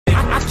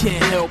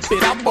can't help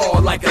it, I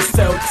ball like a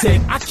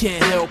Celtic. I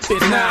can't help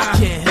it, nah, I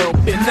can't help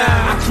it, nah,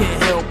 I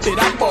can't help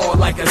it, I ball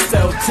like a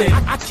Celtic.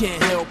 I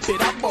can't help it,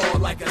 I ball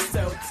like a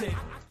Celtic.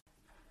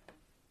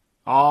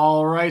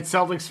 All right,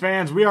 Celtics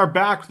fans, we are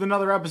back with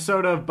another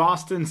episode of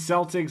Boston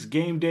Celtics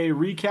Game Day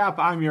Recap.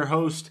 I'm your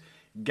host,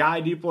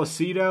 Guy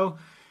DiPlacido,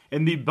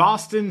 and the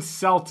Boston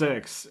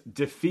Celtics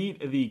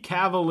defeat the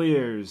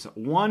Cavaliers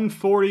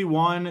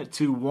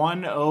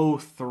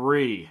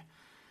 141-103.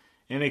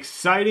 An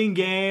exciting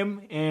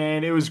game,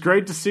 and it was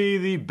great to see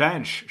the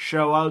bench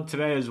show out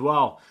today as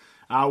well.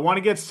 I want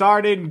to get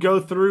started and go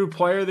through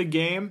player of the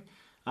game.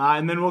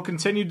 And then we'll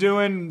continue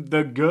doing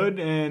the good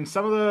and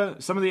some of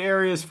the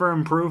areas for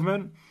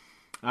improvement.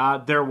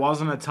 There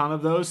wasn't a ton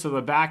of those, so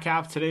the back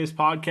half of today's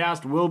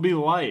podcast will be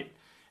light,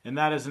 and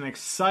that is an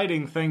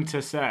exciting thing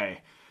to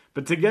say.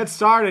 But to get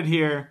started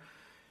here,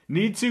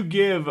 need to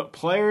give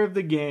player of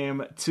the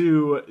game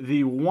to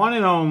the one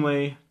and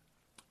only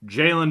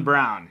Jaylen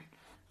Brown.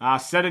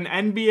 Set an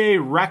NBA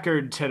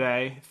record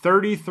today,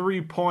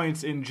 33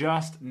 points in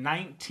just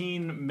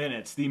 19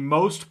 minutes, the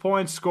most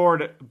points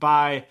scored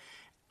by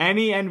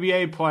any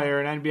NBA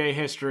player in NBA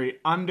history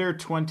under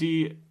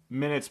 20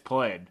 minutes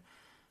played.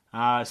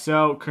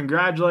 So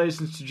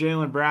congratulations to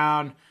Jaylen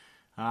Brown.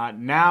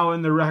 Now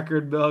in the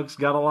record books,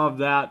 gotta love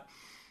that.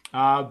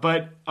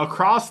 But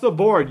across the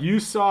board, you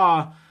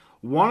saw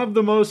one of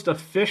the most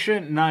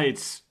efficient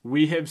nights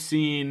we have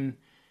seen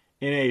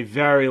in a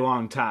very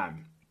long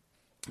time.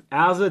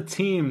 As a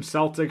team,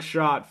 Celtics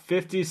shot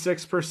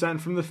 56%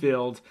 from the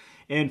field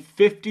and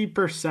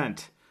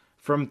 50%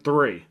 from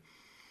three.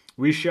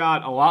 We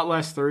shot a lot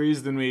less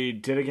threes than we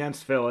did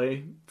against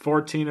Philly,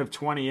 14 of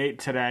 28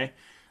 today.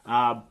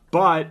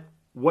 But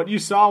what you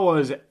saw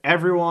was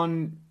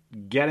everyone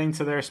getting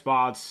to their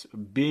spots,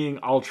 being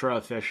ultra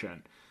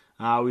efficient.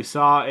 We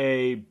saw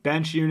a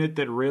bench unit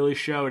that really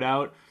showed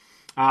out.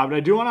 But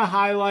I do want to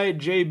highlight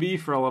JB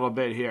for a little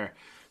bit here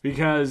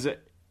because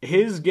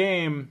his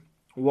game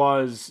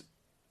was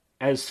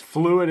as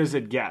fluid as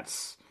it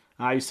gets.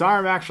 You saw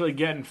him actually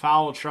get in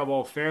foul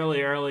trouble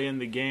fairly early in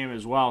the game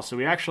as well. So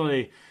we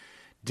actually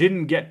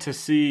didn't get to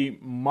see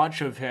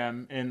much of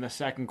him in the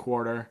second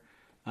quarter,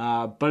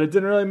 but it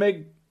didn't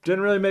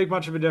really make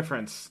much of a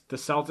difference. The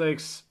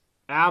Celtics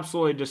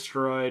absolutely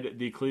destroyed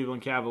the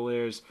Cleveland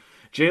Cavaliers.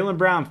 Jaylen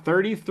Brown,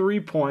 33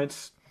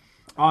 points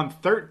on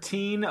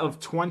 13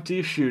 of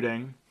 20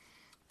 shooting,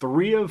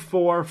 3 of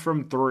 4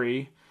 from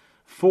 3,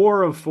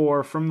 4 of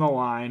 4 from the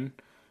line,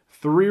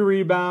 3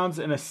 rebounds,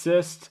 an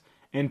assist,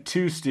 and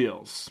 2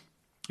 steals,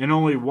 and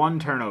only 1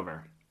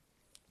 turnover.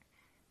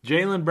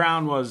 Jaylen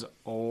Brown was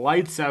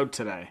lights out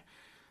today.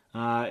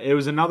 It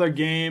was another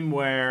game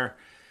where,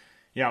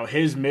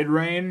 his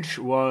mid-range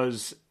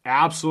was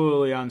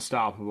absolutely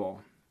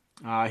unstoppable.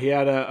 He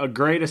had a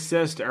great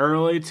assist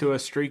early to a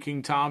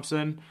streaking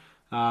Thompson,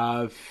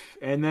 and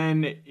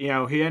then he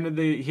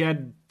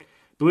had, I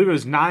believe it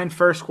was 9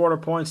 first quarter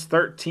points,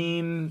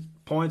 13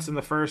 points in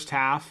the first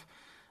half,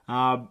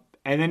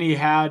 and then he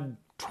had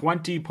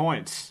 20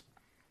 points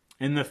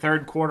in the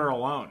third quarter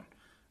alone.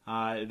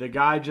 The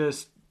guy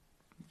just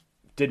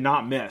did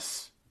not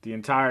miss the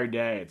entire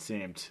day, it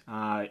seemed.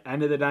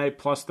 End of the night,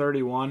 plus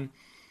 31.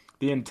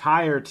 The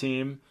entire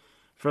team,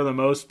 for the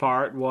most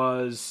part,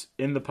 was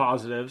in the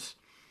positives.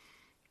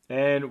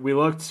 And we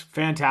looked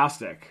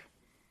fantastic.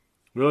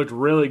 We looked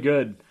really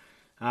good.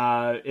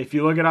 If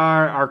you look at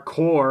our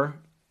core,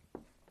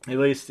 at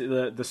least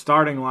the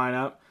starting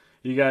lineup,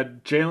 you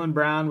got Jaylen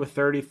Brown with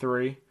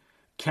 33,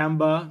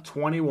 Kemba,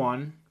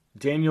 21,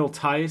 Daniel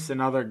Tice,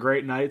 another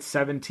great night,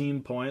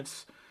 17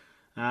 points.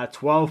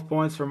 12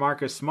 points for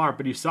Marcus Smart,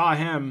 but you saw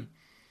him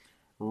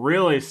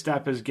really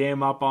step his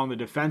game up on the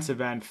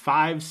defensive end.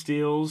 5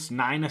 steals,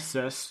 9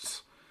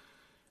 assists.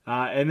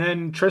 And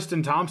then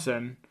Tristan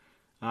Thompson,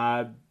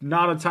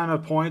 not a ton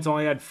of points,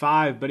 only had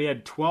 5, but he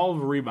had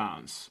 12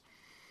 rebounds.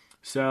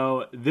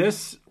 So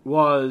this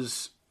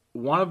was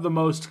one of the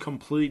most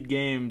complete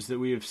games that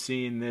we have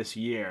seen this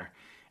year.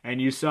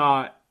 And you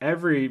saw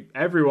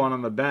everyone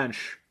on the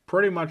bench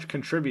pretty much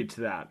contribute to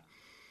that.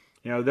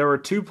 There were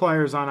 2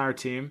 players on our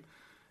team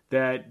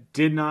that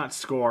did not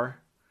score,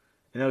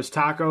 and that was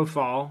Taco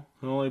Fall,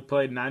 who only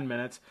played 9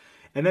 minutes,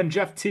 and then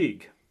Jeff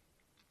Teague.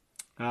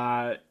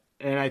 And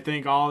I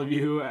think all of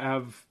you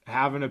have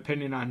an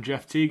opinion on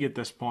Jeff Teague at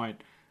this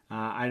point.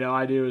 I know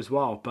I do as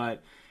well.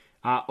 But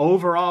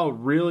overall,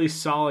 really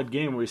solid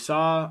game. We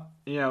saw,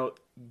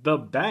 the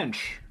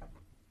bench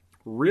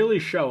really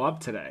show up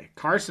today.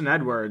 Carson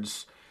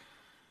Edwards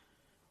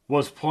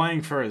was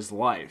playing for his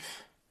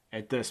life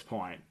at this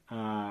point.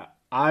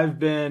 I've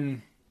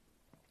been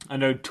a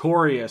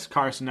notorious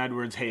Carson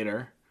Edwards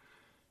hater,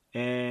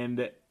 and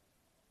it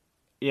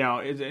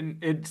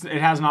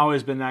hasn't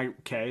always been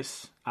that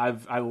case.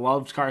 I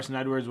loved Carson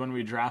Edwards when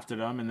we drafted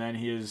him, and then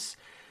he has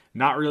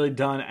not really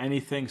done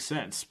anything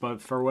since.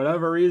 But for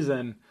whatever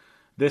reason,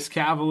 this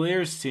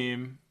Cavaliers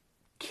team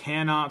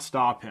cannot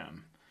stop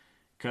him,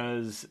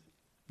 because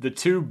the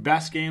 2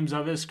 best games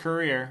of his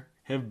career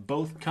have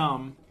both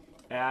come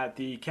at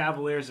the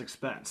Cavaliers'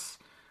 expense.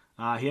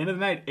 He ended the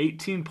night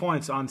 18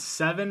 points on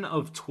 7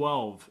 of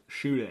 12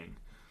 shooting.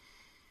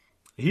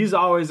 He's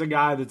always a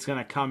guy that's going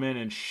to come in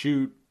and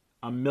shoot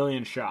a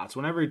million shots.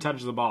 Whenever he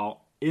touches the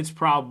ball, it's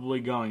probably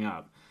going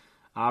up.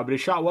 But he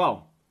shot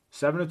well.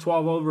 7 of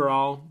 12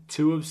 overall,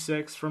 2 of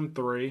 6 from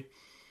 3,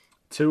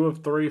 2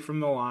 of 3 from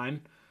the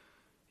line.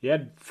 He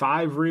had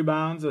 5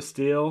 rebounds, a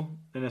steal,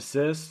 an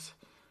assist.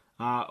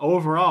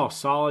 Overall,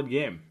 solid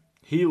game.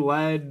 He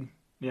led,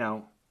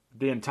 the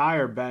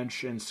entire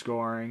bench in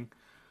scoring.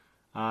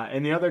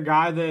 And the other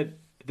guy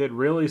that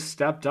really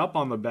stepped up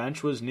on the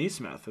bench was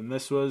Nesmith. And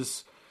this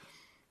was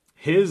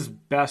his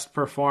best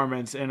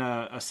performance in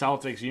a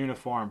Celtics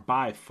uniform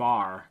by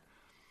far.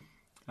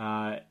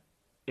 I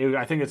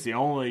think it's the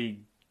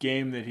only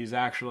game that he's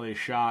actually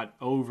shot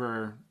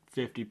over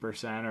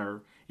 50%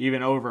 or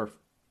even over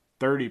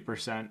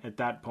 30% at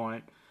that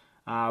point.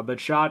 But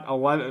shot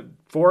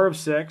 4 of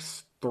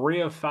 6,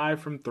 3 of 5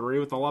 from 3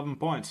 with 11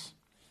 points,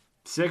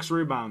 6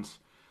 rebounds.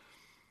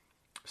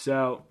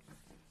 So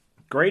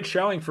great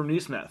showing from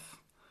Nesmith.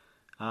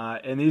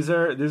 And these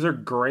are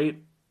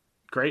great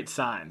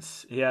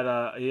signs. He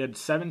had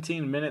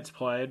 17 minutes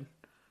played,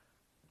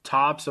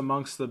 tops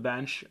amongst the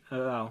bench.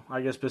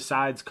 I guess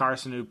besides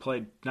Carson, who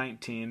played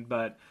 19,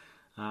 but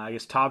I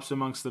guess tops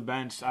amongst the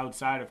bench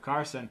outside of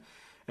Carson.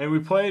 And we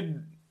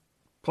played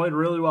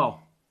really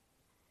well.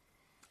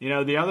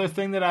 The other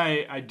thing that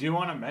I do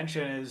want to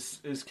mention is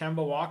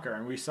Kemba Walker,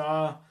 and we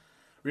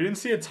didn't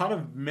see a ton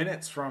of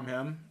minutes from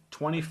him,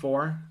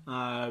 24.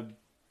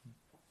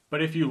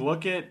 But if you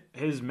look at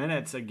his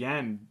minutes,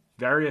 again,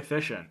 very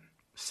efficient.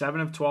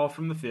 7 of 12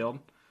 from the field,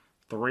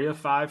 3 of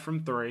 5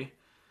 from 3.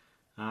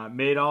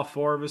 Made all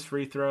 4 of his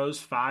free throws,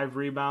 5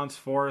 rebounds,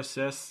 4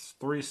 assists,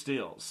 3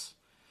 steals.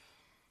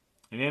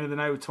 And he ended the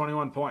night with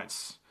 21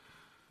 points.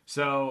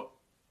 So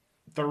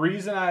the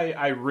reason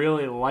I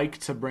really like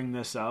to bring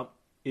this up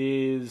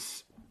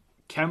is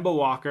Kemba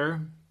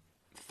Walker,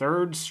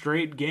 third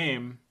straight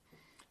game,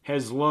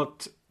 has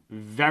looked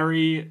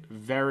very,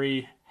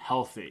 very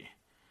healthy.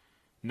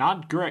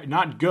 Not great,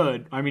 not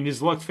good. I mean,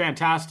 he's looked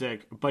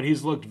fantastic, but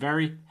he's looked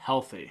very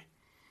healthy.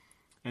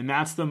 And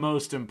that's the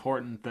most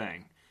important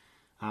thing.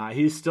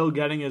 He's still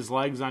getting his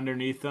legs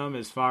underneath him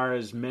as far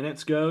as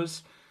minutes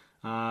goes.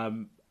 I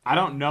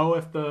don't know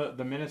if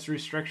the minutes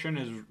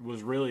restriction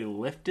was really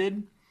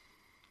lifted,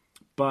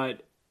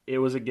 but it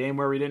was a game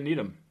where we didn't need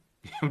him.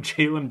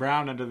 Jaylen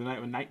Brown ended the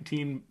night with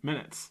 19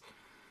 minutes.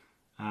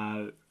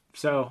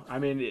 So, I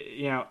mean,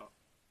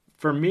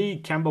 for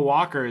me, Kemba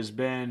Walker has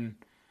been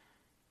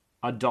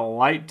a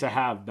delight to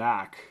have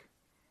back.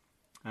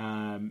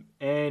 And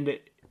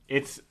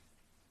it's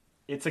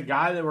a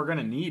guy that we're going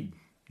to need.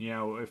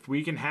 If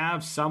we can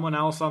have someone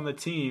else on the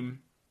team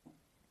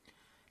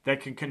that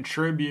can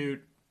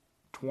contribute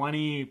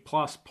 20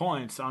 plus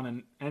points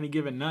on any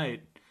given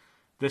night,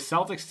 the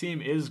Celtics team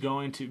is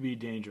going to be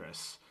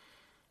dangerous.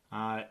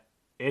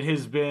 It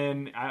has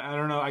been, I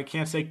don't know, I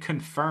can't say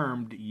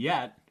confirmed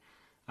yet,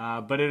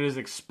 but it is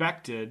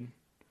expected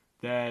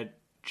that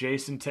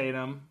Jason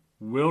Tatum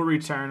will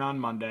return on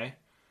Monday.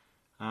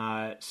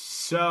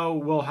 So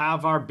we'll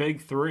have our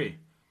big three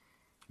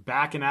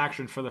back in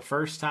action for the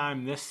first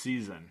time this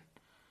season.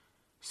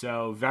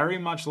 So very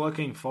much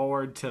looking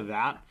forward to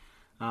that.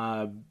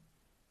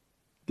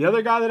 The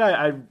other guy that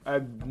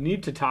I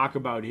need to talk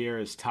about here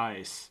is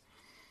Tice,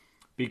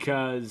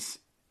 because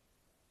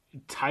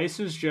Tice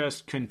has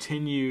just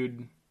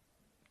continued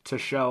to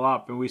show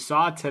up. And we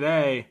saw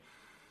today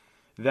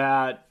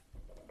that,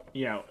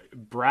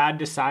 Brad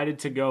decided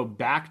to go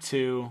back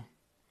to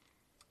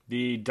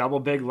the double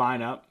big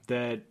lineup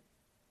that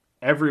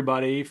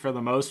everybody, for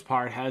the most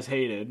part, has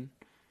hated.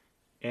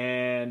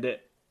 And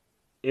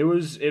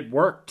it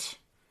worked.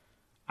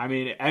 I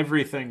mean,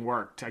 everything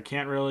worked. I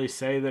can't really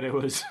say that it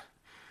was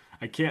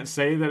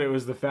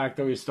the fact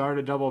that we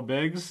started double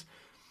bigs,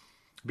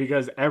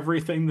 because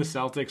everything the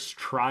Celtics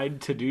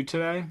tried to do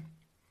today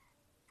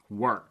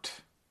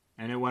worked,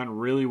 and it went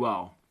really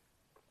well.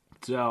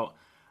 So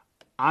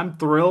I'm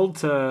thrilled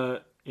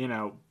to,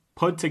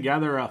 put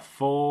together a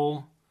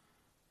full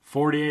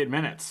 48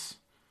 minutes.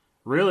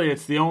 Really,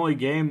 it's the only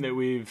game that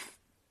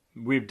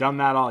we've done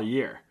that all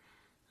year.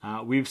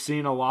 We've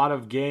seen a lot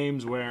of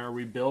games where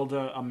we build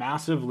a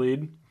massive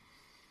lead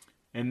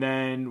and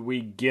then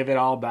we give it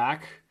all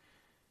back.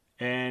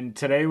 And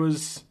today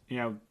was,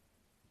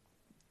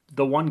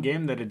 the one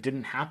game that it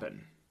didn't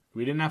happen.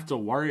 We didn't have to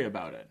worry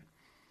about it.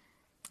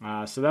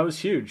 So that was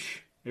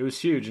huge. It was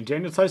huge. And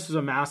Daniel Tice was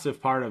a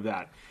massive part of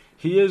that.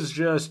 He is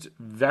just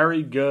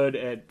very good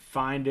at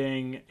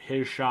finding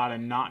his shot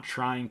and not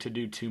trying to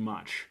do too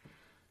much.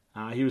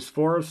 He was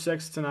 4 of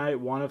 6 tonight,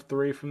 1 of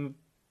 3 from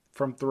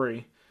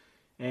 3,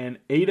 and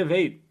 8 of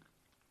 8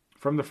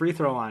 from the free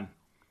throw line.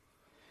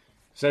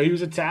 So he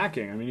was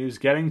attacking. I mean, he was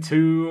getting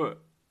to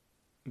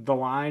the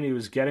line. He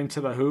was getting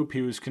to the hoop.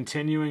 He was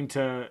continuing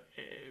to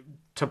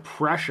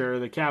pressure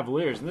the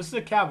Cavaliers. And this is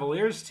a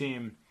Cavaliers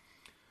team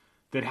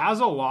that has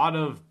a lot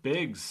of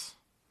bigs.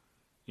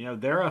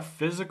 They're a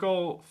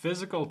physical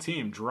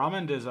team.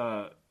 Drummond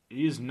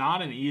he's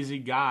not an easy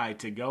guy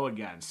to go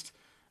against.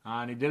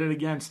 And he did it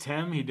against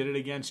him. He did it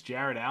against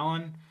Jared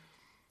Allen.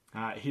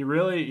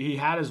 He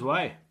had his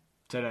way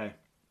today.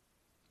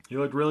 He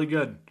looked really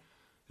good.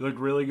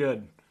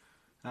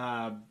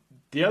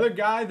 The other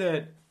guy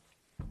that,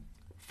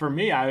 for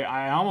me,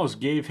 I almost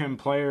gave him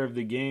player of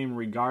the game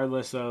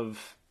regardless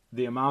of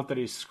the amount that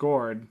he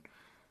scored.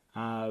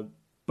 But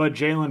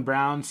Jaylen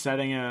Brown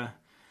setting a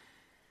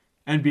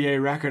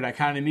NBA record, I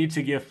kind of need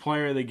to give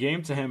player of the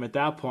game to him at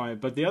that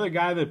point. But the other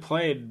guy that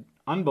played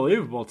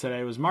unbelievable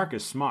today was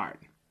Marcus Smart.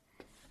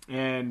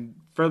 And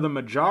for the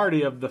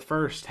majority of the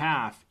first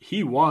half,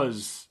 he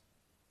was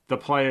the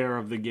player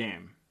of the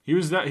game. He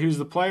was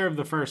the player of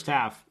the first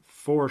half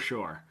for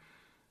sure.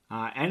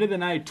 End of the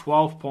night,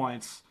 12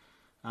 points,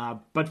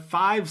 but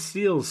 5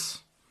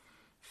 steals.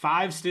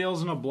 5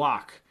 steals and a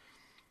block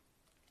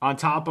on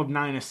top of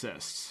 9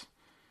 assists.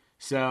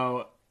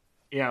 So,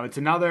 it's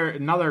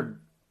another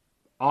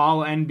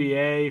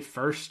all-NBA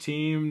first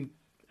team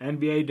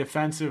NBA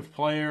Defensive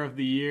Player of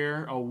the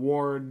Year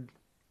award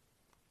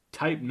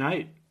type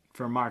night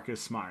for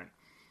Marcus Smart.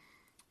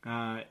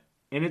 And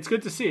it's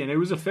good to see, and it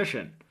was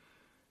efficient.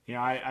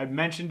 I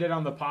mentioned it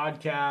on the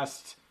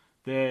podcast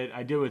that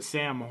I did with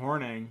Sam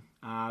Horning,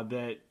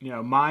 that,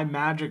 my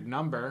magic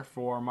number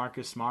for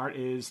Marcus Smart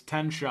is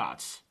 10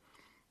 shots.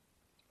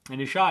 And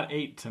he shot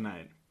 8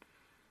 tonight.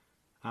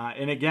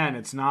 And again,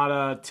 it's not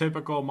a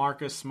typical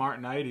Marcus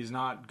Smart night. He's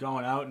not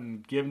going out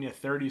and giving you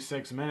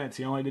 36 minutes.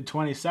 He only did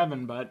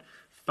 27, but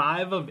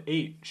 5 of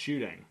 8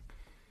 shooting.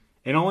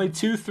 And only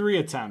 2 3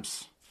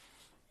 attempts.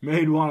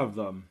 Made one of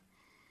them.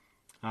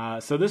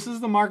 So this is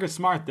the Marcus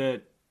Smart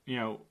that,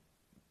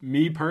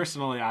 me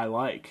personally, I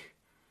like.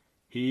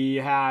 He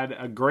had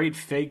a great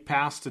fake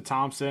pass to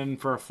Thompson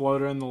for a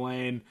floater in the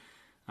lane.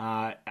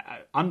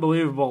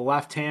 Unbelievable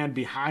left hand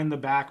behind the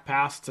back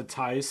pass to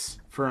Tice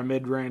for a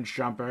mid-range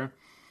jumper.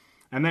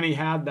 And then he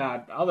had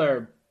that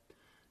other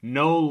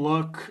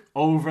no-look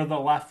over the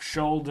left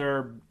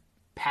shoulder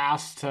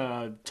pass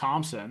to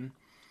Thompson.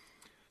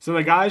 So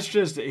the guy's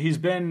he's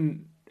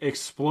been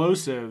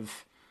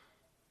explosive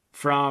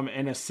from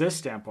an assist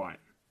standpoint.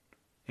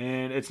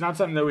 And it's not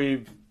something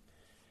that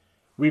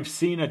we've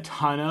seen a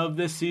ton of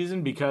this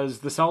season because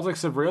the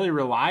Celtics have really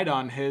relied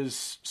on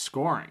his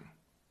scoring.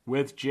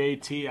 With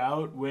JT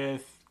out,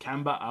 with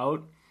Kemba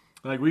out.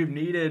 We've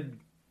needed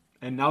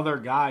another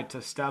guy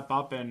to step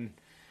up and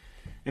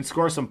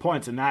score some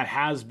points, and that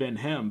has been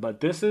him. But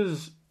this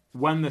is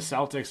when the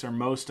Celtics are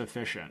most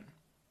efficient.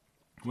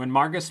 When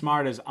Marcus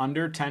Smart is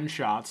under 10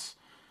 shots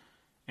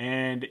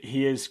and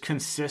he is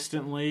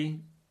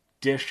consistently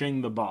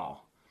dishing the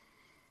ball.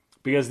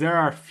 Because there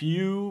are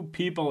few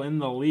people in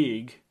the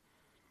league,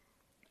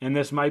 and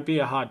this might be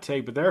a hot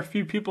take, but there are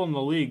few people in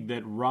the league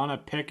that run a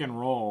pick and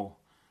roll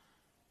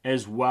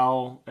as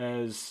well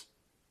as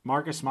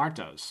Marcus Smart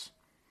does.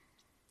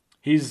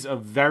 He's a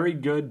very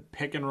good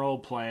pick and roll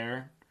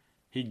player.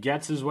 He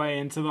gets his way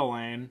into the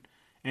lane,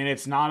 and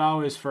it's not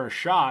always for a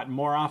shot.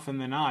 More often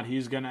than not,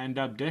 he's going to end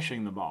up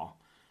dishing the ball.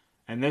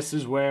 And this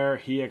is where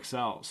he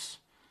excels.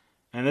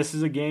 And this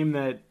is a game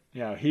that,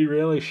 he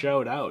really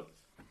showed out.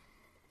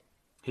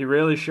 He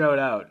really showed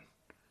out.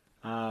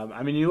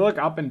 You look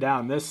up and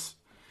down. This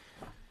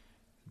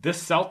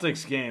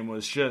Celtics game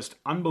was just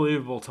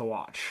unbelievable to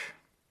watch.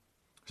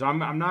 So I'm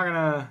not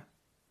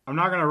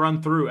gonna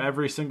run through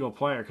every single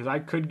player because I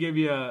could give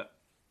you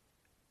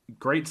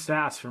great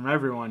stats from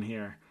everyone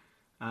here.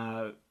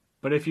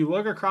 But if you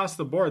look across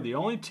the board, the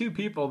only 2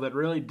 people that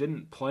really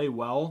didn't play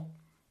well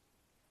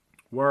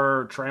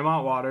were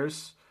Tremont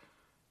Waters,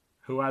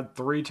 who had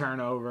 3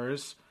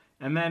 turnovers,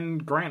 and then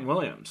Grant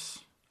Williams.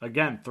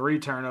 Again, 3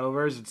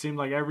 turnovers. It seemed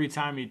like every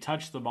time he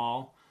touched the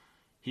ball,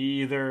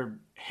 he either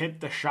hit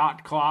the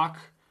shot clock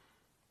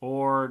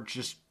or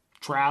just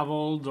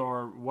traveled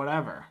or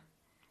whatever.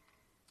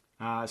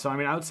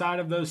 Outside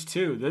of those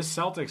 2, this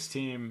Celtics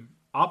team,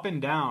 up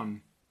and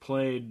down,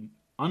 played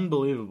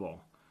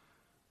unbelievable.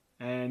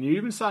 And you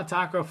even saw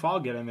Taco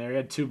Fall get in there. He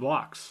had 2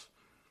 blocks.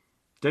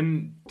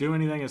 Didn't do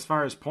anything as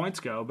far as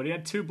points go, but he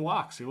had 2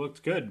 blocks. He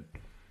looked good.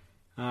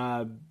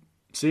 Overall,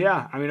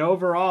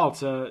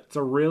 it's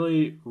a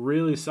really,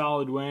 really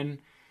solid win.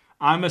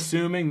 I'm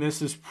assuming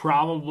this is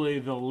probably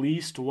the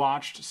least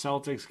watched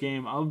Celtics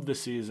game of the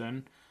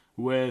season,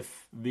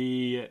 with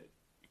the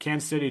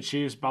Kansas City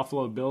Chiefs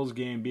Buffalo Bills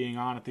game being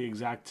on at the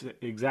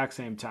exact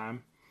same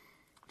time.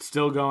 It's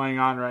still going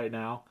on right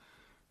now,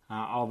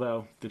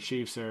 although the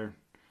Chiefs are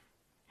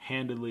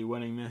handedly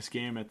winning this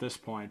game at this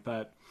point.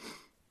 But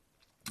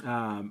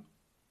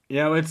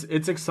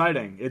it's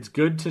exciting. It's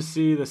good to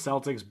see the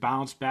Celtics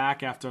bounce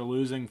back after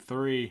losing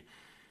 3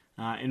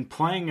 and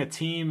playing a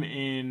team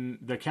in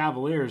the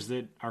Cavaliers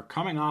that are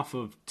coming off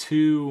of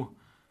 2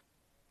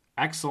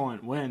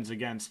 excellent wins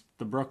against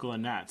the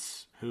Brooklyn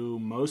Nets, who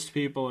most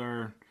people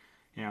are,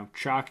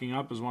 chalking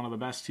up as one of the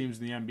best teams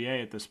in the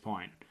NBA at this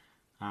point.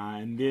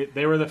 And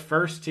they were the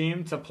first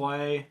team to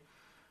play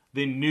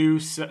the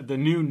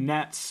new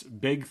Nets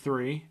Big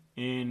 3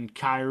 in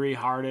Kyrie,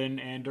 Harden,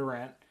 and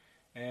Durant.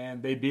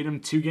 And they beat them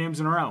 2 games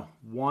in a row,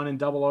 1 in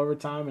double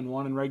overtime and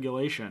 1 in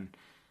regulation.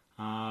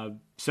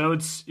 So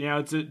it's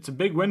a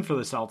big win for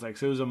the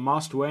Celtics. It was a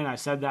must win. I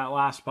said that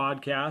last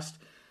podcast,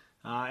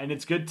 and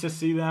it's good to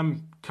see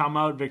them come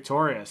out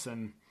victorious.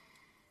 And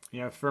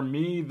for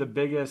me, the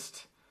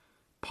biggest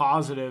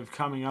positive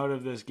coming out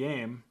of this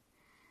game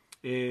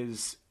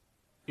is,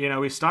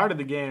 we started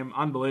the game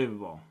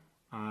unbelievable.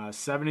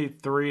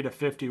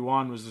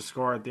 73-51 was the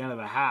score at the end of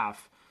the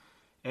half.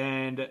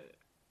 And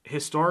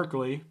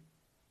historically,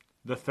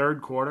 the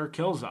third quarter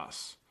kills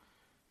us.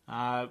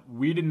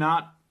 We did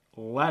not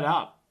let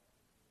up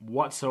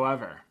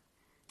whatsoever.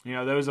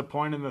 There was a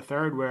point in the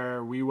third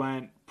where we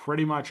went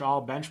pretty much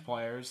all bench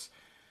players.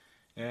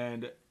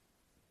 And I'm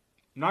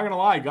not going to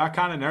lie, got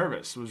kind of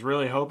nervous. Was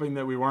really hoping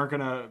that we weren't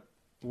going to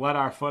let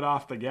our foot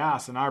off the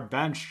gas, and our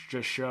bench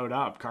just showed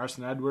up.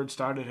 Carson Edwards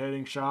started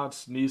hitting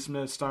shots.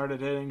 Nesmith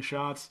started hitting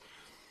shots.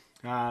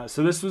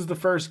 So this was the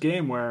first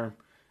game where,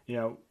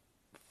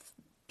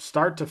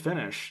 start to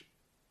finish,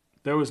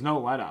 there was no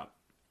let up.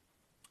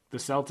 The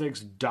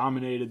Celtics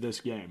dominated this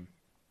game.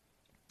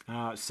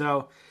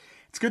 So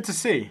it's good to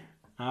see.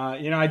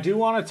 I do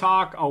want to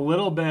talk a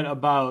little bit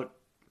about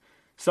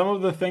some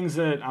of the things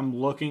that I'm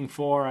looking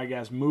for, I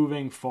guess,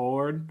 moving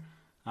forward.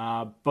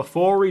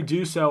 Before we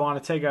do so, I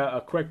want to take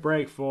a quick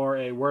break for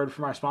a word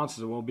from our sponsors,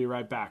 and we'll be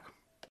right back.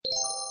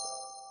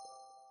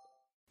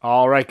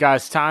 All right,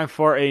 guys, time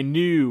for a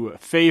new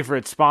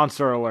favorite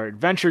sponsor alert,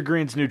 Venture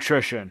Greens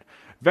Nutrition.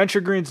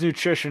 Venture Greens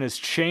Nutrition is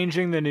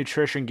changing the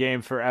nutrition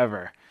game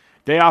forever.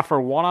 They offer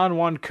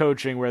one-on-one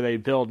coaching where they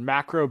build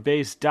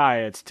macro-based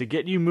diets to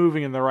get you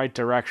moving in the right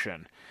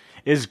direction.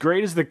 As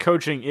great as the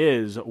coaching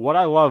is, what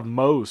I love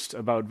most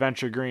about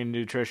Venture Green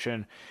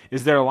Nutrition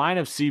is their line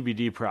of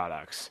CBD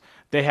products.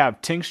 They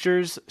have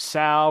tinctures,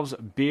 salves,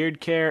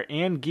 beard care,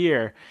 and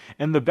gear,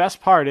 and the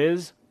best part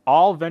is,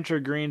 all Venture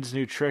Greens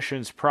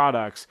Nutrition's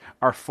products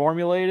are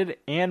formulated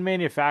and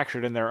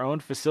manufactured in their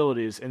own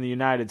facilities in the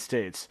United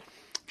States.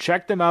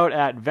 Check them out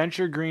at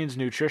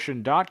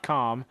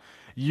venturegreensnutrition.com.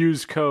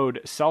 Use code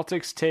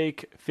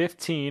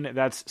CelticsTake15,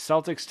 that's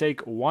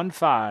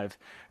CelticsTake15,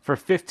 for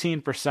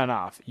 15%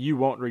 off. You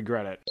won't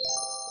regret it.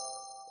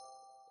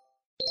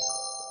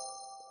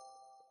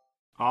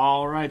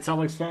 All right,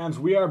 Celtics fans,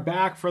 we are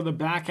back for the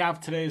back half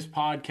of today's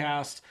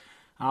podcast.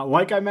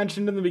 Like I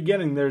mentioned in the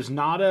beginning, there's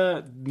not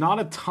a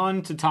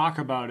ton to talk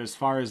about as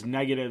far as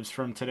negatives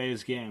from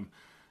today's game.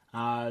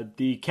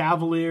 The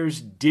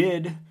Cavaliers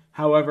did,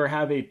 however,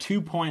 have a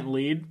 2-point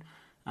lead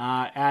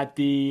at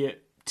the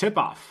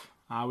tip-off.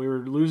 We were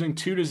losing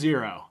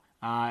 2-0,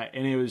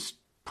 and it was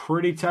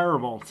pretty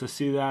terrible to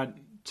see that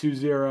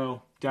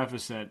 2-0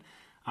 deficit.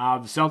 The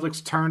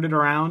Celtics turned it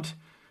around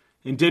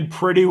and did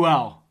pretty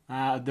well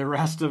the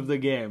rest of the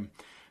game.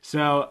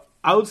 So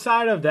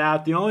outside of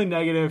that, the only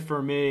negative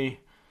for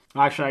me,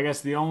 actually, I guess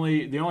the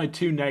only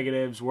two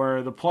negatives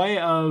were the play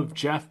of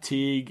Jeff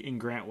Teague and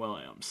Grant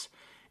Williams.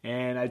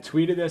 And I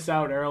tweeted this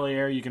out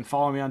earlier. You can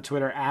follow me on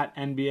Twitter at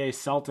NBA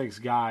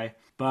Celtics Guy.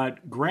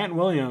 But Grant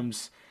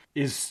Williams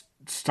is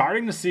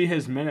starting to see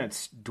his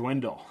minutes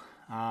dwindle.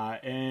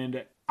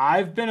 And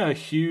I've been a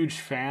huge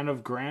fan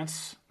of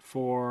Grant's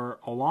for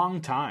a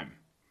long time.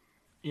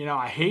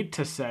 I hate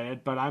to say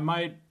it, but I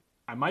might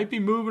be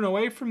moving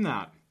away from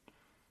that.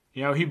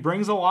 He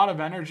brings a lot of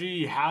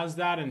energy. He has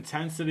that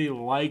intensity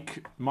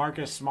like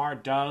Marcus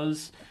Smart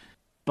does.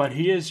 But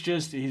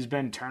he's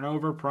been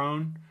turnover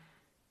prone.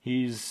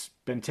 He's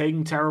been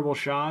taking terrible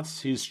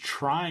shots. He's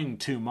trying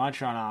too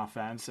much on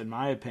offense, in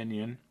my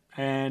opinion.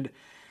 And,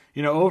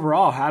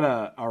 overall had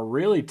a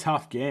really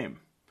tough game.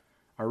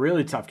 A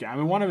really tough game. I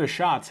mean, one of his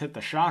shots hit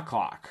the shot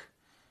clock.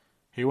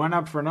 He went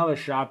up for another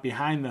shot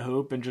behind the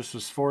hoop and just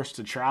was forced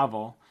to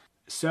travel.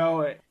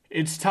 So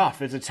it's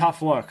tough. It's a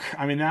tough look.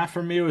 I mean, that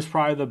for me was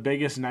probably the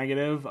biggest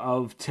negative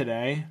of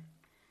today.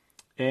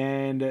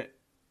 And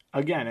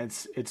again,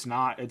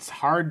 it's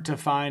hard to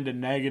find a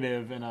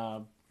negative in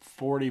a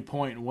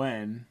 40-point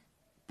win.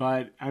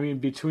 But I mean,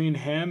 between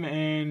him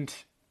and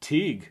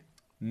Teague,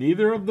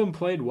 neither of them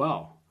played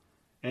well.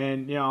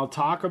 And I'll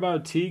talk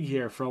about Teague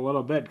here for a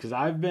little bit because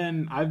I've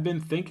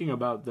been thinking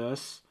about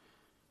this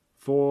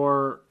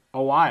for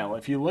a while.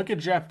 If you look at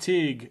Jeff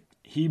Teague,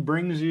 he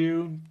brings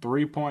you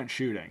 3-point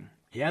shooting.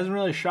 He hasn't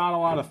really shot a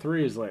lot of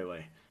threes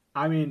lately.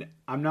 I mean,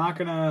 I'm not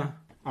gonna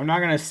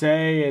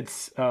say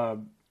it's a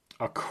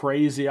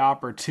crazy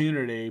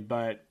opportunity,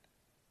 but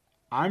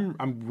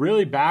I'm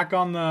really back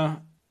on the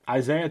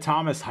Isaiah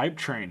Thomas hype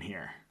train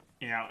here.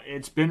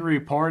 It's been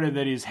reported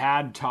that he's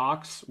had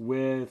talks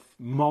with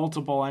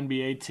multiple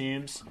NBA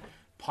teams.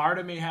 Part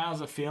of me has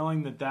a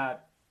feeling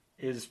that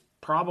is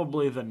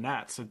probably the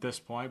Nets at this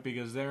point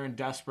because they're in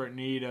desperate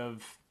need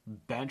of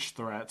bench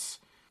threats.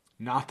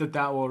 Not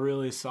that will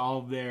really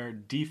solve their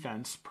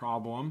defense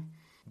problem,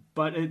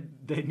 but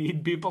they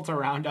need people to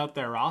round out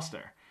their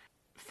roster.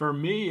 For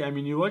me, I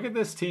mean, you look at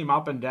this team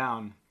up and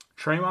down.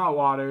 Tremont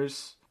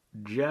Waters,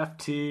 Jeff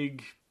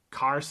Teague,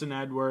 Carson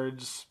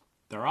Edwards,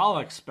 they're all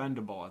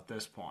expendable at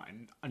this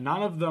point.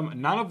 None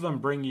of them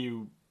bring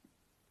you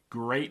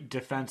great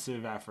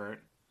defensive effort.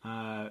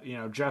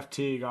 Jeff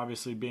Teague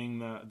obviously being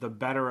the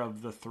better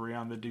of the three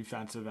on the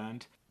defensive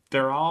end.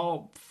 they're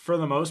all, for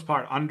the most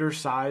part,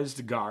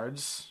 undersized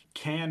guards,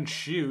 can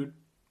shoot,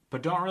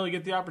 but don't really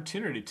get the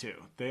opportunity to.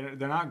 They're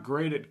not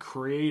great at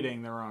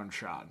creating their own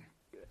shot.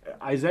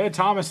 Isaiah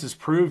Thomas has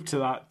proved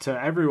to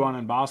everyone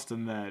in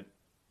Boston that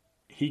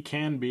he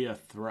can be a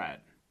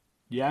threat.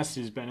 Yes,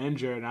 he's been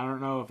injured. I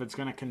don't know if it's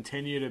going to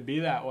continue to be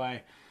that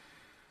way.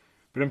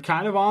 But I'm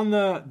kind of on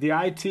the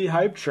IT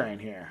hype train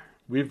here.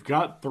 We've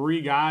got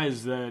 3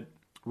 guys that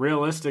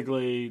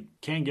realistically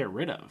can't get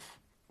rid of.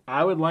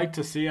 I would like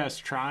to see us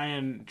try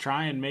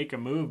and make a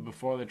move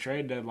before the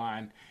trade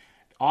deadline.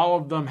 All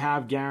of them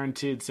have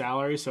guaranteed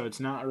salary, so it's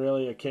not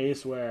really a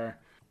case where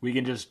we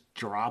can just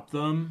drop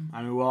them.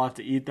 I mean, we'll have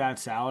to eat that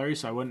salary,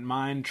 so I wouldn't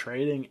mind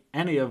trading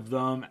any of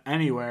them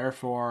anywhere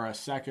for a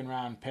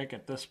second-round pick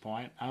at this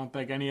point. I don't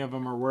think any of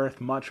them are worth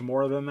much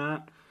more than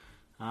that.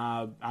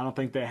 I don't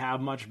think they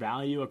have much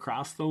value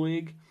across the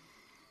league.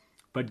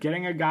 But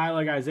getting a guy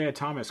like Isaiah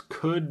Thomas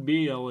could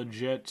be a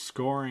legit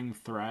scoring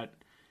threat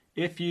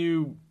if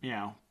you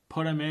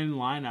put him in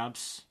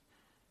lineups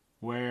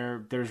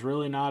where there's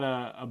really not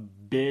a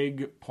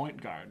big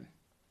point guard.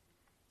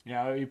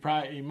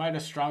 You might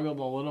have struggled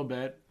a little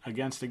bit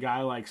against a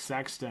guy like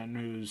Sexton,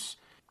 who's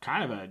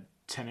kind of a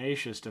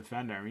tenacious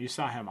defender. I mean, you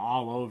saw him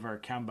all over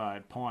Kemba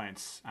at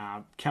points.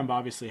 Kemba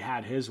obviously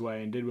had his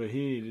way and did what he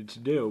needed to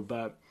do,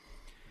 but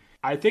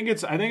I think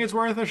it's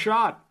worth a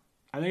shot.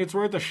 I think it's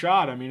worth a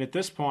shot. I mean, at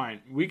this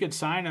point, we could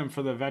sign him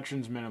for the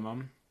veterans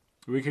minimum.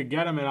 We could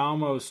get him at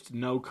almost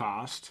no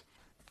cost.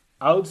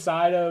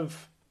 Outside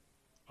of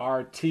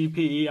our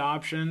TPE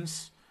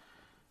options,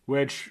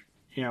 which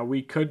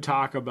we could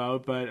talk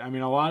about, but I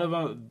mean, a lot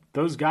of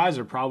those guys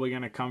are probably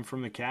going to come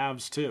from the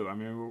Cavs too. I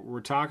mean,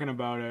 we're talking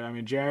about it. I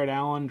mean, Jared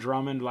Allen,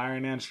 Drummond, Larry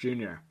Nance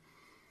Jr.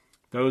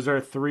 Those are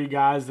 3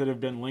 guys that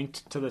have been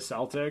linked to the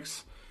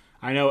Celtics.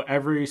 I know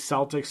every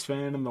Celtics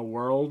fan in the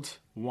world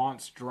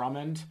wants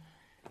Drummond.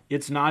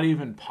 It's not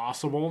even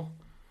possible.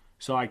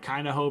 So I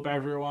kind of hope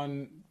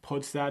everyone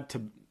puts that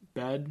to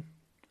bed.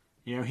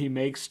 He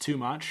makes too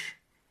much.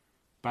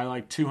 By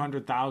like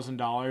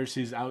 $200,000,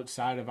 he's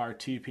outside of our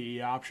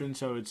TPE option,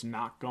 so it's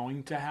not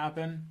going to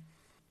happen.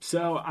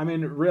 So, I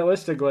mean,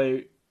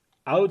 realistically,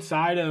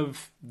 outside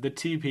of the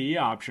TPE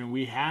option,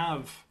 we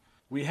have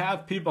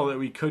people that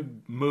we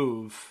could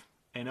move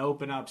and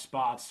open up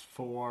spots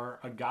for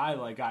a guy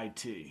like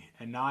IT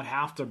and not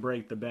have to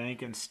break the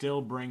bank and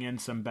still bring in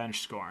some bench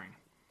scoring.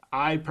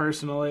 I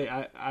personally,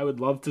 I would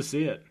love to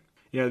see it.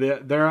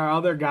 There are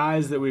other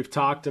guys that we've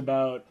talked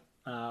about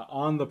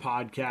on the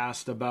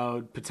podcast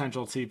about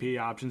potential TP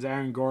options,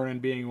 Aaron Gordon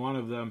being one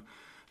of them.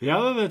 The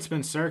other that's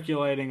been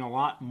circulating a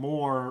lot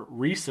more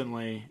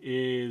recently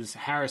is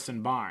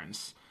Harrison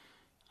Barnes.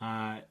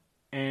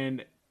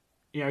 And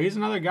he's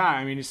another guy.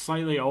 I mean, he's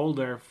slightly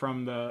older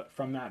from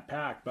that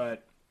pack,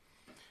 but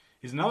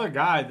he's another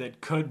guy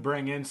that could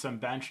bring in some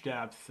bench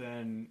depth,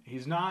 and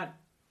he's not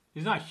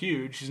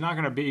huge. He's not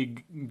going to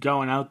be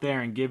going out there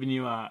and giving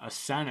you a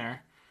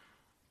center,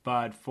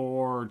 but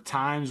for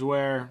times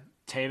where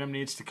Tatum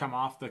needs to come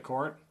off the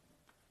court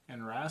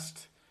and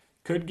rest,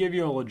 could give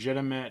you a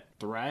legitimate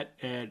threat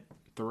at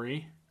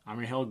 3. I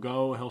mean,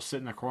 he'll sit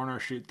in the corner,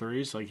 shoot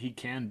threes, like he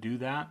can do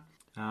that.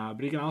 But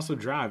he can also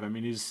drive. I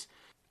mean,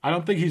 I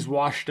don't think he's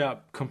washed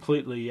up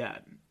completely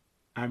yet.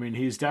 I mean,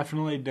 he's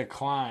definitely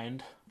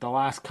declined the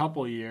last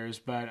couple years,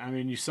 but I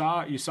mean, you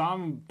saw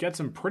him get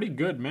some pretty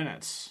good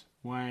minutes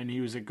when he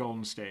was at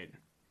Golden State.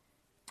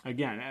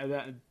 Again,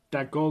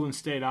 that Golden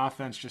State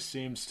offense just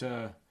seems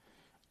to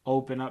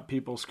open up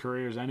people's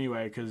careers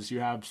anyway, because you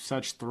have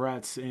such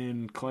threats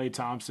in Klay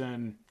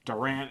Thompson,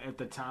 Durant at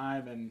the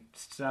time, and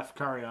Steph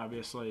Curry,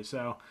 obviously.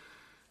 So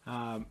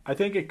I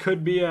think it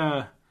could be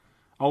a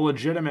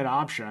legitimate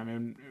option. I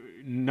mean,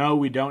 no,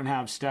 we don't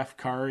have Steph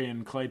Curry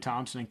and Klay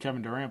Thompson and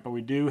Kevin Durant, but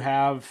we do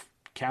have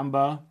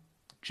Kemba,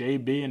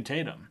 JB, and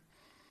Tatum.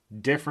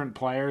 Different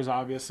players,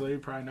 obviously,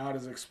 probably not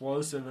as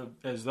explosive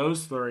as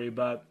those 3,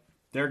 but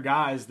they're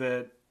guys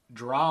that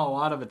draw a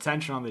lot of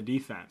attention on the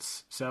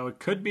defense. So it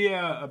could be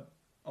a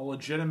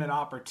legitimate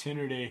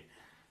opportunity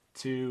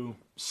to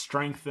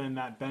strengthen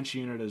that bench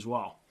unit as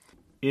well.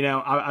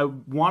 I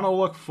want to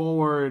look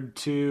forward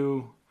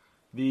to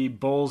the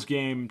Bulls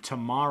game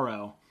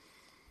tomorrow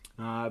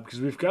because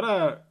we've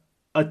got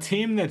a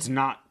team that's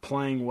not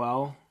playing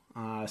well,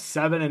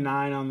 7-9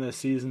 on the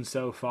season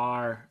so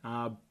far,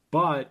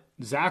 but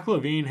Zach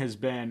LaVine has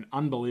been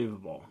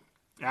unbelievable.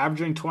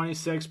 Averaging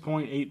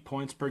 26.8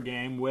 points per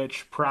game,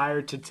 which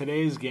prior to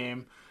today's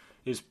game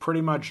is pretty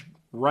much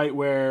right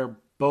where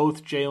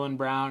both Jaylen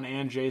Brown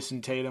and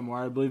Jason Tatum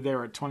were. I believe they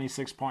were at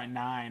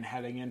 26.9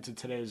 heading into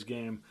today's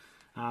game.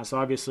 So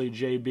obviously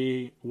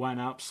JB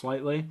went up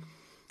slightly,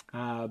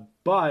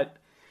 but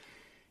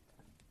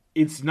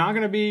it's not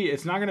going to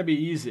be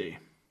easy.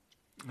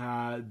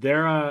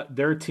 They're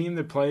a team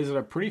that plays at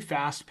a pretty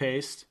fast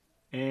pace,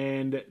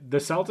 and the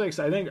Celtics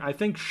I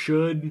think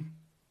should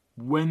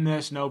win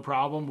this no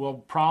problem. We'll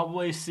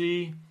probably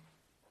see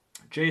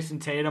Jason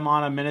Tatum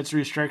on a minutes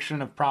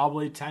restriction of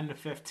probably 10 to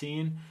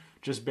 15,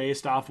 just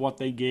based off what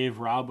they gave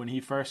Rob when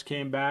he first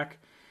came back.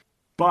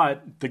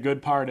 But the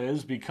good part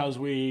is, because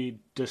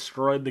we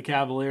destroyed the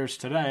Cavaliers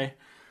today,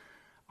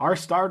 our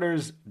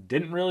starters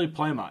didn't really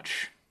play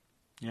much.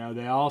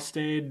 They all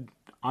stayed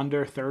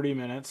under 30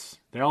 minutes.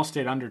 They all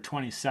stayed under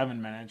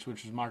 27 minutes,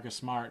 which was Marcus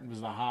Smart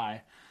was the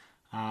high.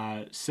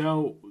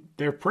 So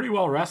they're pretty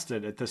well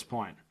rested at this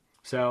point.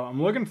 So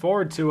I'm looking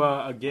forward to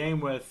a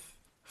game with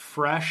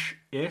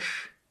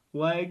fresh-ish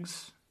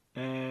legs,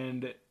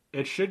 and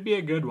it should be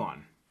a good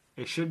one.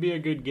 It should be a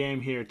good game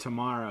here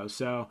tomorrow.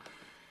 So,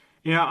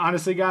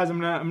 honestly, guys, I'm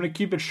gonna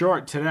keep it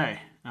short today.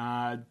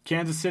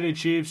 Kansas City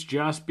Chiefs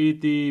just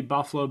beat the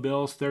Buffalo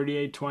Bills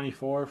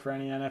 38-24 for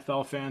any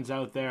NFL fans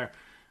out there.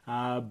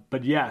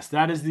 But yes,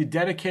 that is the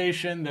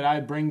dedication that I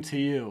bring to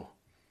you.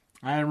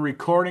 I am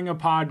recording a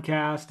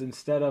podcast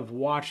instead of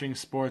watching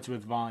sports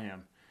with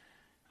volume.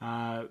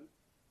 But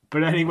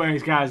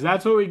anyways, guys,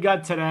 that's what we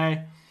got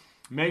today.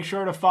 Make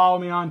sure to follow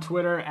me on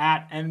Twitter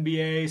at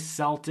NBA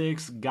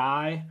Celtics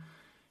Guy.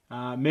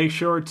 Make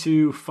sure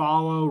to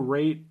follow,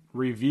 rate,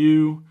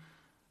 review,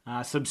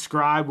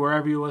 subscribe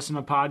wherever you listen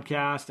to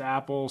podcasts,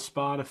 Apple,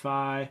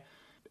 Spotify.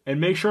 And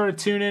make sure to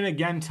tune in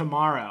again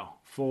tomorrow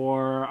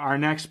for our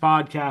next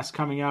podcast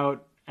coming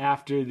out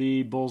after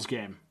the Bulls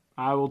game.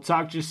 I will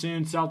talk to you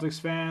soon, Celtics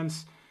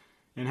fans,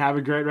 and have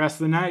a great rest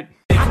of the night.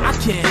 I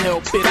can't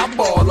help it, I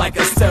ball like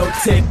a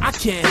Celtic. I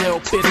can't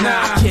help it,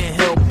 nah, I can't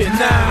help it,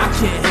 nah, I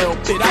can't help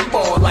it, I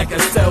ball like a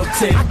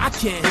Celtic. I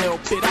can't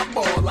help it, I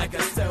ball like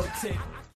a Celtic.